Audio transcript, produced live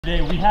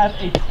Today we have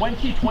a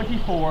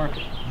 2024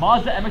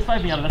 Mazda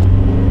MX-5 Miata.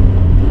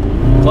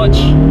 Clutch.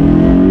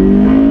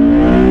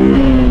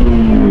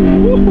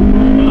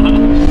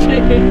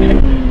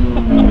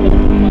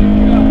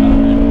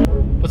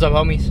 What's up,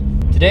 homies?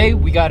 Today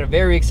we got a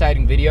very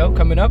exciting video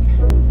coming up.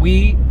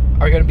 We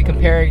are going to be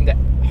comparing the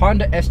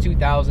Honda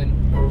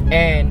S2000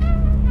 and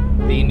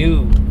the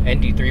new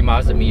ND3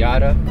 Mazda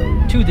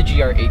Miata to the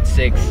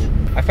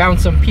GR86. I found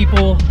some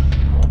people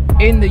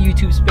in the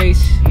YouTube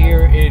space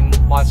here in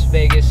Las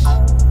Vegas,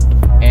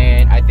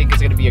 and I think it's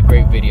going to be a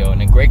great video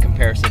and a great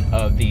comparison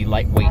of the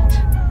lightweight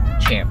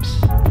champs.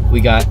 We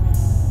got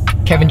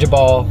Kevin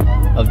Jabal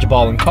of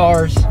Jabal and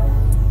Cars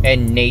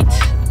and Nate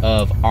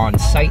of On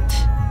Site.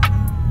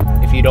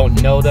 If you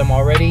don't know them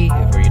already,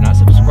 if you're not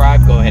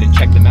subscribed, go ahead and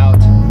check them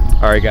out.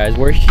 All right, guys,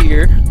 we're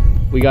here.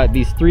 We got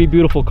these three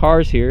beautiful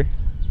cars here: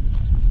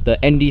 the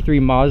ND3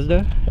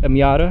 Mazda, a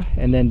Miata,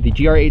 and then the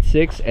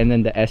GR86, and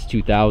then the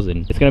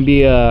S2000. It's gonna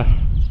be a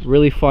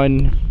really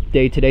fun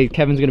day today.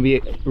 Kevin's gonna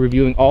be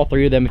reviewing all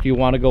three of them. If you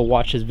want to go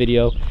watch his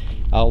video,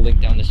 I'll link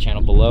down this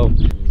channel below.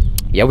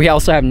 Yeah, we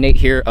also have Nate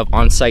here of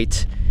On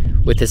Site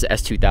with his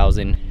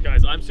S2000.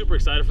 Guys, I'm super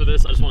excited for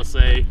this. I just want to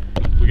say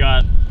we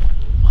got a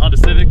Honda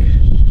Civic,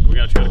 we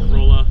got a Toyota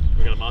Corolla,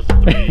 we got a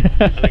Mazda 3.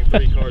 I think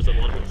 3 cars I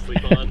want to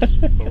sleep on,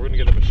 but we're gonna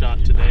give them a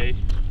shot today.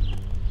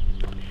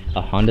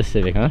 A Honda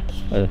Civic, huh?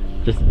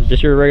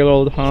 Just your regular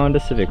old Honda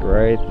Civic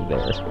right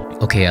there.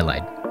 Okay, I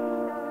lied.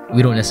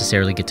 We don't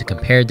necessarily get to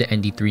compare the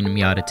ND3 and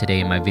Miata today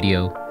in my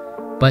video,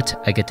 but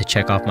I get to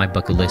check off my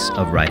bucket list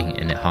of riding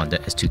in a Honda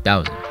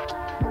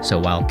S2000. So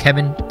while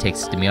Kevin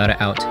takes the Miata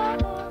out,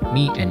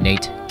 me and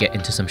Nate get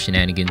into some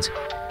shenanigans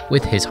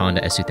with his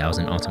Honda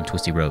S2000 on some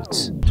twisty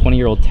roads.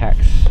 20-year-old tax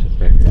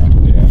right there.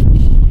 Yeah.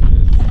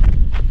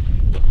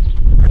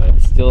 But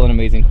still an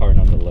amazing car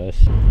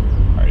nonetheless.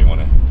 Alright, you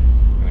wanna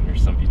hear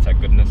some VTEC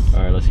goodness?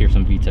 Alright, let's hear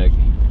some VTEC.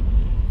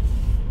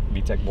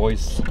 VTEC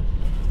boys.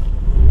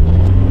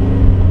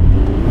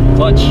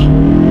 Clutch.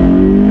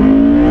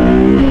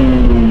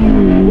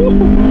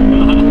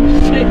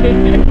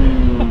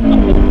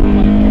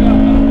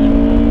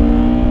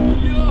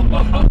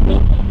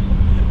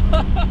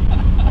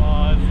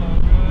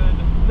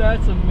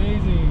 That's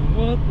amazing.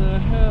 What the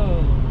hell?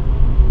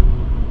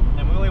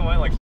 And we only went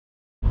like...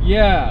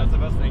 Yeah. That's the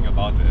best thing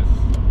about this.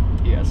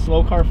 Yeah,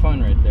 slow car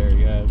fun right there.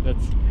 Yeah,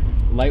 that's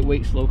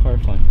lightweight slow car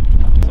fun.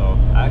 So,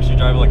 I actually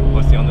drive like a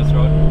pussy on this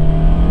road.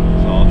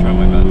 So I'll try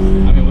my best.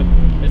 I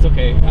mean, it's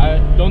okay. I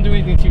don't do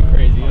anything too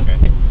crazy.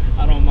 Okay.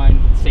 I don't mind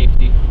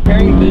safety.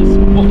 Comparing this...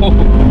 Whoa.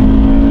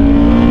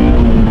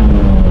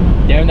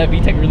 Damn, that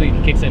VTEC really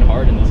kicks in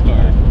hard in this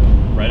car.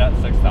 Right at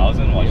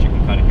 6,000, watch, you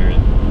can kind of hear it.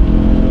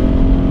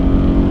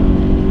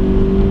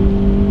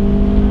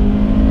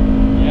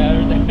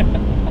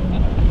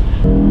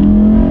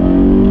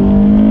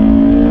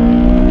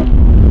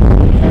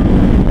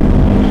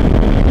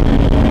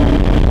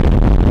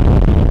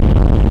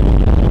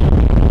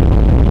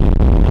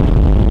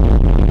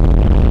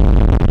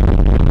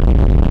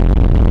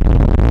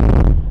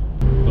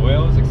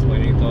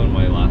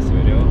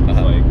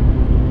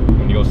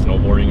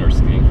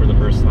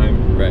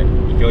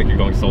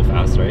 So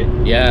fast, right?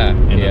 Yeah.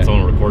 And then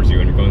someone records you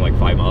and you're going like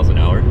 5 miles an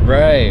hour.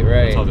 Right.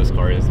 That's how this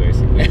car is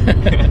basically.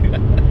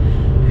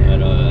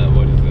 And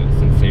what is it?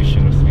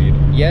 Sensation of speed.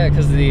 Yeah,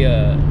 because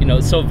the you know,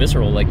 it's so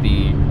visceral. Like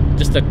the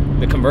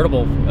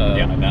convertible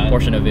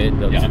portion of it.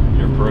 Those,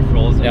 your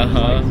peripherals are just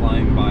like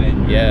flying by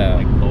and you're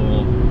like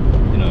low,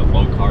 in a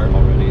low car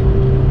already.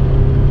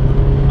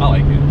 I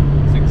like it.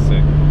 It's like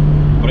sick.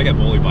 But I get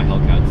bullied by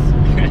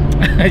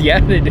Hellcats. Yeah,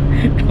 they do.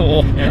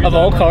 Well, of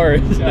all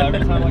cars. Yeah, every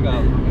time like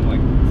a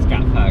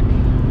Scat Pack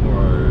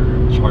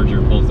or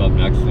Charger pulls up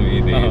next to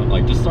me, they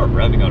like just start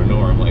revving out of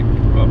nowhere. I'm like,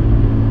 bro,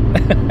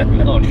 and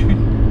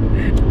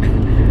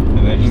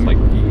then just like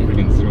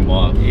freaking threw them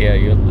off. Yeah,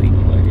 you're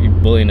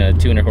bullying a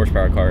 200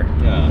 horsepower car.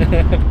 Yeah,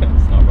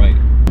 it's not right.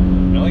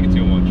 And I like it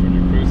too much when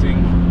you're cruising,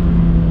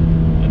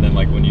 and then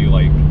like when you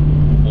like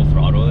full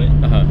throttle it.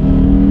 Yeah,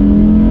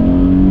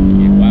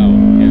 wow.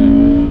 Yeah.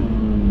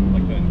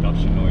 Like the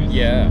induction noise.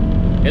 Yeah.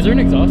 Is there an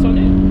exhaust on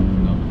it?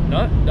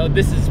 No,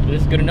 this is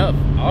good enough.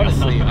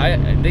 Honestly, I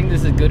think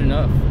this is good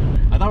enough.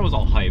 I thought it was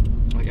all hype.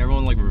 Like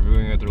everyone like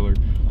reviewing it, they're like,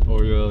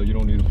 oh yeah, you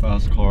don't need a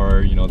fast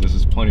car. You know, this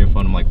is plenty of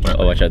fun. I'm like,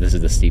 oh, watch out, this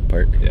is the steep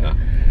part. Yeah.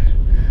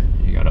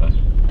 You gotta.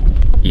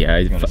 Yeah,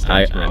 I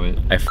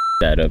f***ed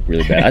that up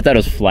really bad. I thought it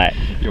was flat.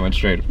 You went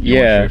straight. You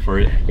went straight for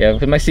it. Yeah,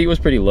 because my seat was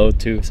pretty low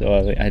too, so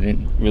I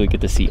didn't really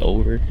get the seat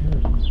over.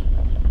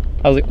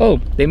 I was like, oh,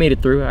 they made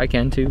it through. I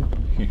can too.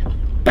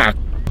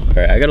 All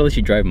right, I gotta let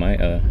you drive my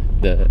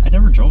I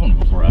never drove one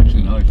before,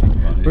 actually, now I think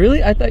about it.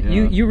 Really? I thought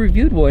you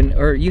reviewed one,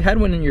 or you had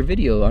one in your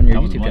video on your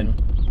YouTube channel.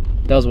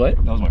 That was what?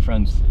 That was my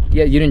friend's.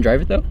 Yeah, you didn't drive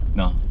it though?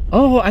 No.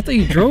 Oh, I thought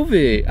you drove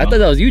it. I thought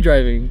that was you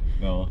driving.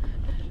 No.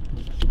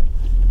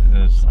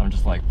 I'm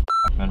just like,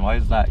 man, why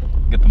does that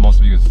get the most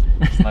views?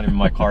 It's not even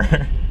my car.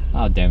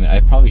 Oh, damn it.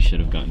 I probably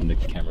should have gotten the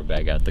camera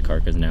bag out of the car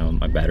because now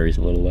my battery's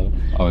a little low.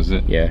 Oh, is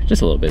it? Yeah,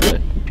 just a little bit,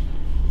 but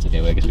it's okay.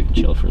 Well, I guess we can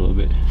chill for a little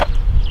bit.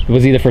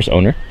 Was he the first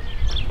owner?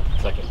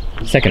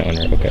 Second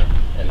owner, okay.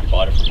 And he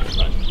bought it from his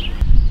friend.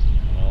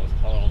 And I was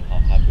telling him how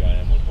happy I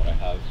am with what I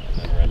have,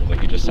 and then randomly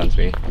he just sends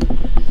me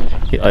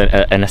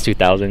An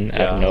S2000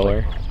 out of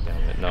nowhere. Like, oh,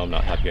 damn it. No, I'm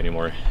not happy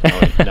anymore.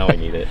 Now I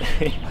need it.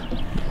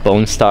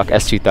 Bone stock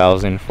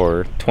S2000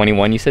 for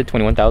 21. You said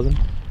 21,000?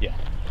 Yeah.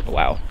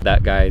 Wow.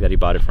 That guy that he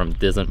bought it from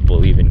doesn't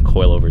believe in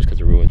coilovers because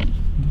they're ruined.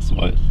 That's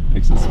what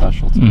makes it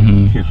special to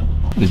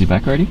Mm-hmm. me. Is he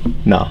back already?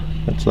 No,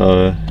 that's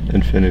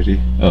Infinity.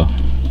 Oh.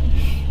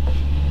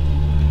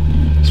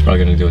 He's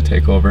probably gonna do a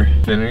takeover.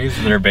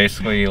 Infinities, they're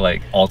basically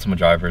like Ultima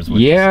drivers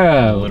with just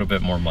a little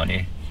bit more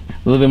money.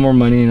 A little bit more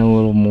money and a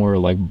little more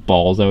like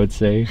balls, I would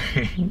say.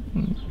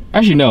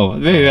 Actually, no,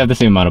 they have the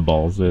same amount of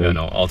balls. Yeah,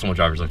 no, Ultima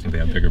drivers, I think they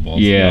have bigger balls.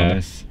 Yeah.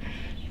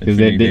 Because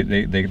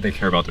they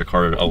care about their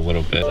car a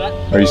little bit.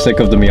 Are you sick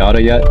of the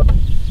Miata yet?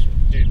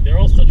 Dude, they're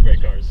all such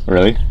great cars.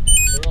 Really?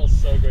 They're all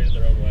so great in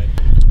their own way.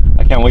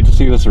 I can't wait to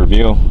see this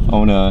review. I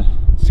wanna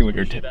see what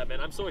you're Appreciate that,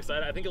 man. I'm so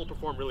excited. I think it'll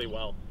perform really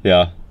well.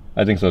 Yeah,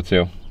 I think so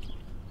too.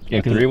 Yeah,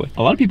 because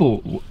a lot of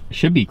people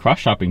should be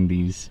cross-shopping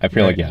these. I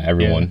feel like, yeah,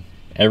 everyone.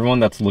 Everyone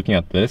that's looking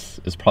at this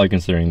is probably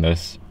considering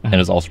this, and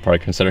is also probably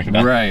considering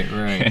that. Right.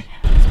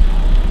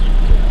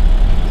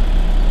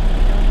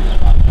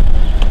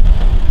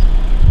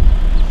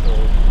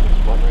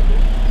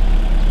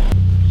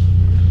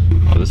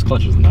 Oh, this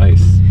clutch is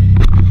nice.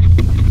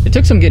 It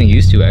took some getting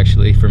used to,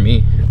 actually, for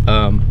me.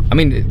 I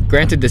mean,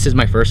 granted, this is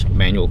my first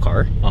manual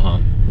car.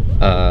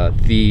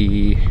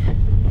 The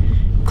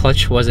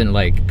clutch wasn't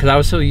like, because I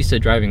was so used to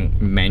driving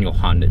manual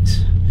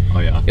Hondas. Oh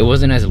yeah. It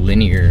wasn't as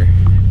linear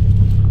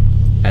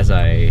as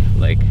I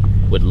like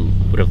would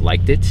have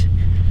liked it.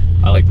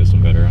 I like this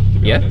one better, to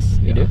be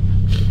honest. You do?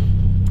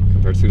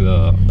 Compared to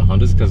the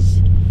Hondas,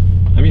 because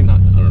I mean, I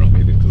don't know,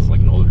 maybe because it's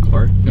like an older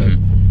car. But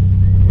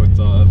with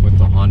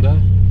the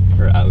Honda,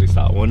 or at least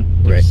that one,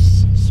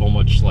 there's so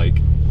much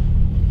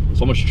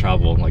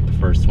travel in like the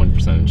first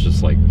 20%. It's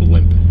just like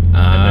limp, and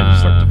then you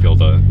start to feel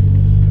the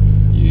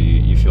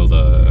you feel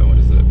the, what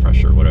is it,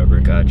 pressure,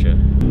 whatever. Gotcha.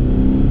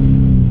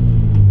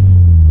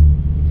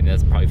 And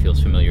that probably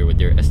feels familiar with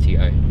your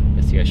STI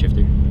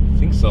shifter. I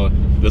think so.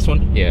 This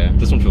one? Yeah.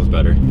 This one feels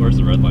better. Where's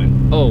the red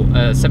line? Oh,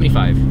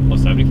 75. Oh,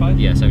 75?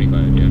 Yeah,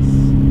 75, yes.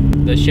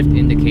 The shift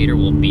indicator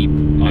will beep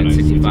at nice.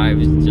 65,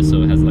 just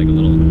so it has like a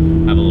little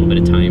bit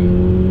of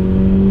time.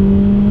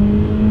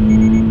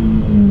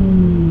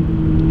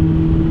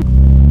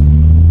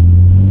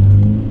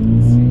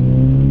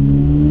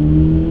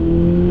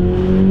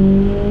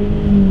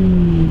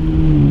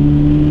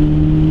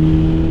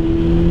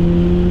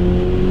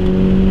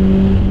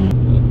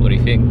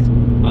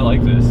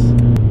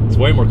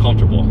 Way more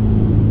comfortable.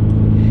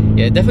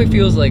 Yeah, it definitely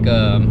feels like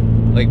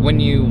when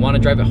you want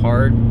to drive it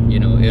hard, you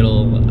know,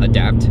 it'll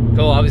adapt.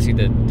 Oh, obviously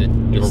the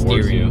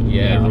steering,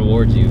 it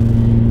rewards you.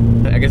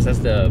 I guess that's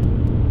the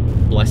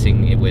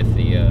blessing with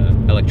the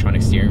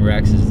electronic steering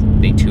racks, is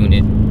they tune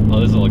it. Oh,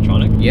 this is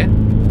electronic? Yeah.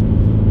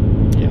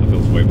 Yeah, it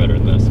feels way better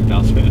than the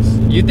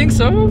S2000. You think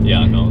so?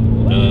 Yeah, no.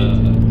 The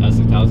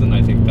S2000,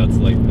 I think that's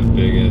like the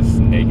biggest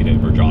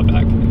negative or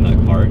drawback in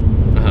that car.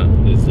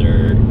 Is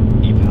their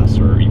EPAS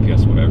or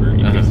EPS, whatever,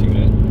 EPS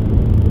unit.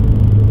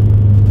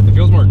 It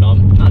feels more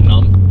numb. Not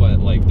numb, but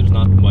like there's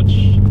not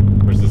much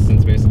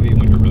resistance basically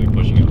when you're really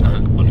pushing it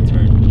hard on a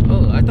turn.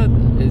 Oh, I thought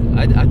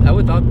I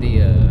would thought the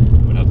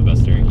would have the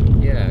best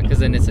steering. Yeah, because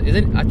then I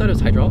thought it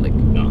was hydraulic.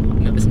 No.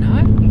 No, it's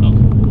not? No.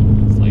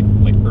 It's like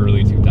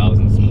early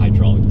 2000s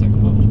hydraulic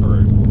technology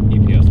or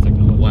EPS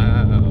technology.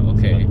 Wow,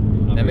 okay.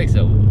 That makes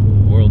a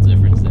world's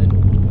difference then.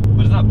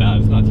 But it's not bad,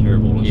 it's not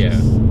terrible. It's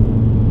just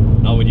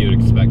not what you'd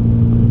expect.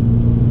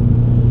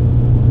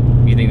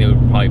 You think they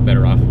would probably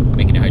better off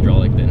making it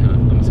hydraulic then, huh?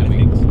 I'm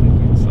assuming. I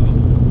think so.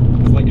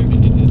 It's like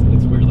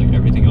it's weird. Like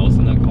everything else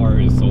in that car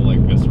is so like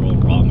visceral,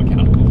 raw,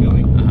 mechanical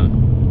feeling.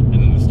 And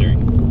then the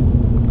steering,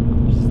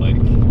 just like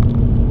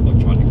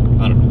electronic.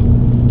 I don't know.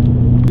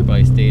 You'll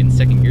probably stay in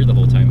second gear the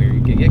whole time here.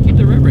 Yeah, keep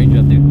the rev range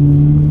up, dude.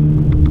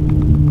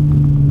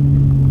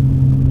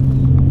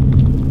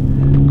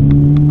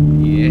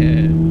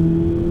 Yeah.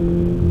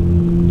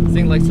 This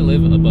thing likes to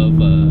live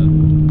above.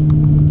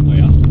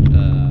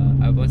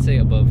 Let's say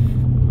above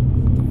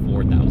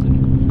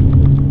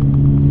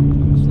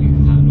 4,000. This thing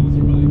handles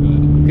really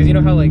good. Because you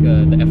know how like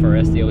the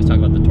FRS, they always talk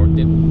about the torque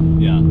dip.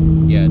 Yeah.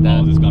 That.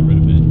 Oh, this got rid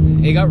of it.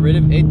 It got rid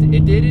of it.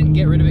 It didn't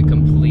get rid of it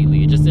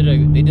completely. It just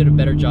they did a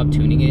better job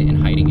tuning it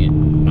and hiding it.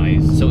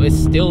 Nice. So it's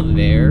still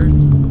there,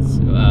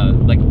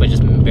 but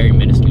just very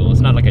minuscule.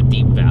 It's not like a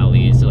deep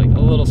valley. It's like a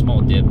little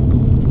small dip,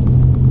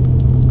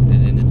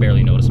 and it's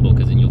barely noticeable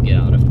because then you'll get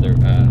out of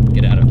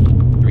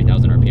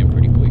 3,000 RPM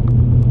pretty quick.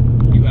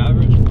 You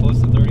average close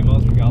to 30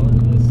 miles per gallon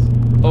in this?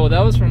 Oh,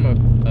 that was from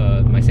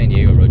my San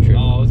Diego road trip.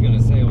 Oh, I was gonna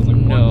say it was like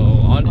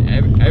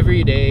on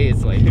every day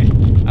it's like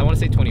I want to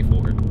say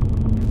 24.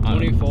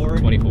 24?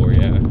 24,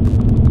 yeah.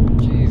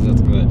 Jeez,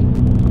 that's good.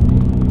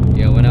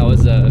 Yeah, when I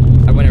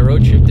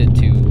road tripped it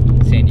to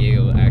San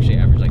Diego, I actually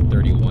averaged like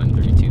 31,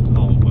 32.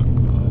 Oh my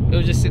god. It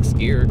was just 6th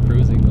gear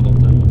cruising the whole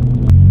time.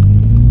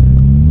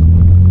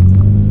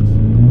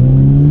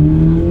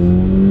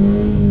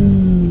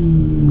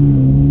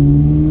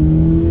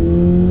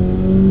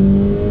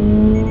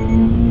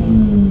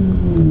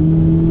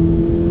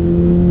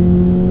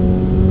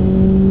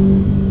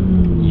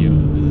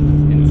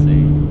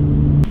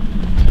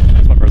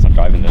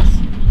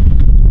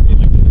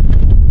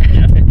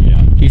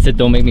 said,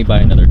 "Don't make me buy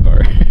another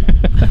car."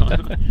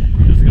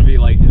 This is gonna be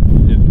like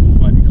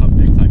if I become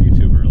big time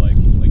YouTuber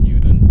like you,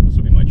 then this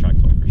will be my track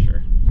toy for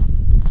sure.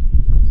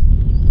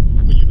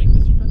 Would you make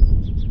this your track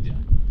toy? Yeah.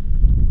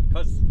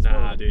 Cause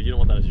Nah, dude, you don't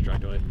want that as your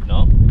track toy.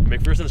 no.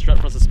 McPherson strut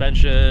front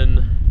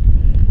suspension,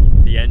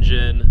 the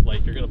engine,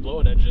 like you're gonna blow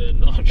an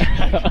engine on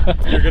track.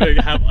 You're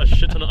gonna have a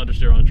shit ton of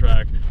understeer on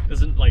track. This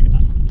isn't like,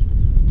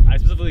 I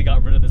specifically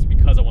got rid of this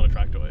because I want a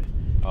track toy.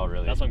 Oh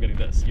really? That's why I'm getting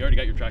this. You already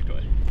got your track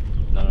toy.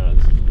 No.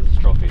 This is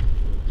trophy.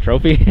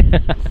 Trophy.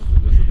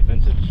 This is the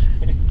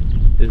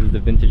vintage. This is the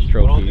vintage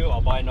trophy. What I'll do,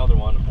 I'll buy another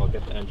one. I'll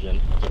get the engine,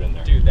 put it in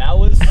there. Dude, that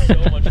was so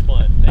much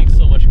fun. Thanks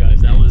so much,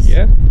 guys. That was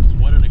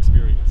what an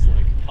experience.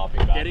 Like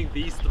Hopping back. getting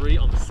these three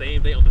on the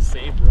same day on the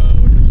same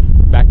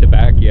road. Back to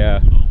back, yeah.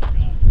 Oh my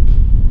god.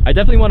 I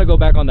definitely want to go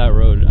back on that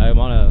road. I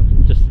want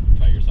to just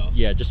Try it yourself.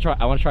 yeah, just try.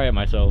 I want to try it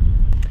myself.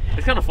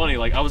 It's kind of funny.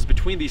 Like I was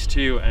between these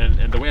two,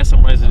 and the way I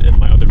summarized it in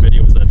my other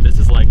video is that this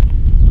is like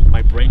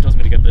my brain tells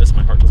me to get this,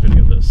 my heart tells me to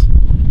get this.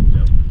 You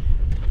know?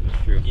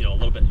 That's true. You know, a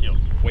little bit, you know,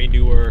 way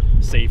newer,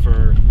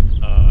 safer,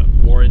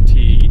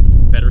 warranty,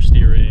 better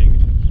steering,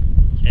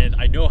 and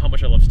I know how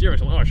much I love steering,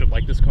 so I'm like, oh, I should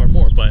like this car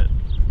more, but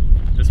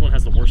this one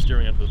has the worst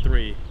steering out of the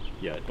three,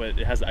 Yeah. but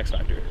it has the X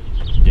factor.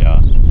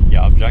 Yeah.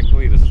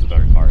 Objectively, this is a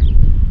better car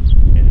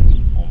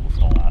in almost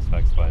all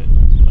aspects, but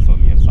that's what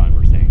me and Simon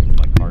were saying. Is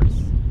like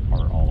cars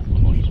are all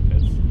emotional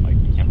pits. Like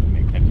you can't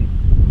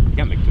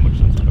make too much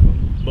sense out of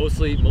them.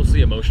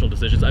 Mostly emotional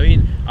decisions. I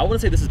mean, I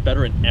wouldn't say this is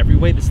better in every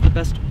way. This is the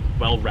best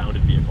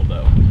well-rounded vehicle,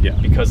 though. Yeah.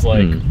 Because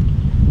like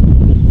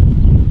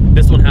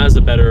this one has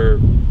a better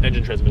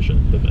engine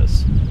transmission than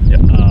this. Yeah.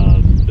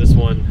 This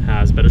one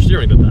has better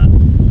steering than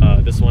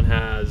that. This one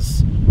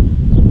has,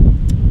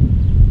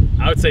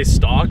 I would say,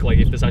 stock. Like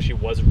if this actually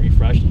was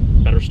refreshed,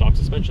 better stock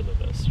suspension than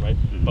this, right?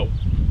 But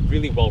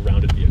really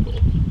well-rounded vehicle.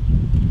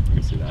 You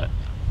can see that.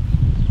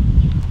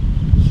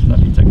 That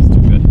VTEC is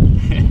too good.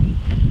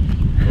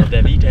 Love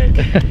that VTEC.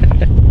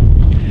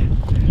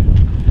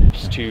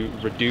 Just to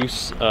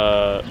reduce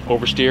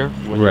oversteer.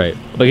 Right,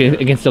 but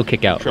it can still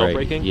kick out. Trail right?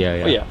 braking.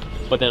 Yeah. Oh, yeah.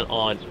 But then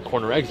on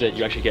corner exit,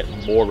 you actually get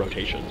more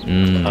rotation,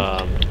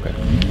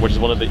 which is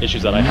one of the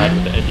issues that I had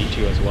with the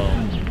ND2 as well.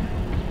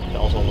 That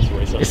also almost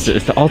raced us.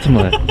 It's the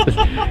Ultima.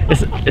 It's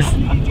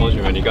I told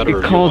you, man. You gotta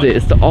review called one. it.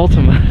 It's the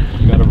Ultima.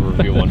 You gotta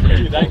review one.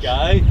 Dude, that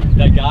guy,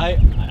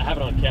 I have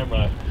it on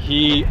camera.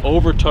 He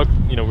overtook,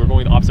 you know, we were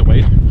going the opposite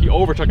way. He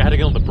overtook, I had to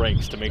get on the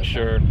brakes to make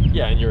sure,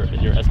 yeah, in your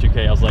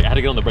S2K, I was like, I had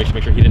to get on the brakes to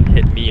make sure he didn't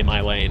hit me in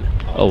my lane.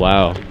 Oh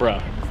wow.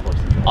 Bruh,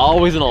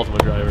 always an Ultima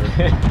driver.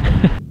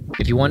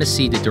 If you want to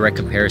see the direct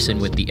comparison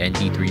with the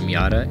ND3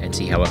 Miata and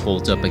see how it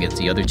holds up against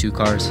the other two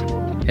cars,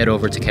 head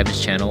over to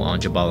Kevin's channel on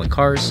Jabal and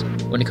Cars.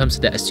 When it comes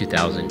to the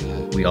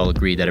S2000, we all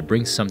agree that it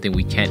brings something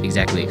we can't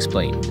exactly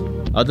explain,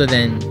 other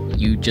than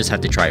you just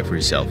have to try it for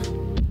yourself.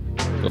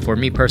 But for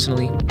me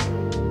personally,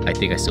 I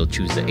think I still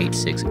choose the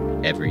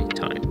 8.6 every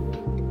time.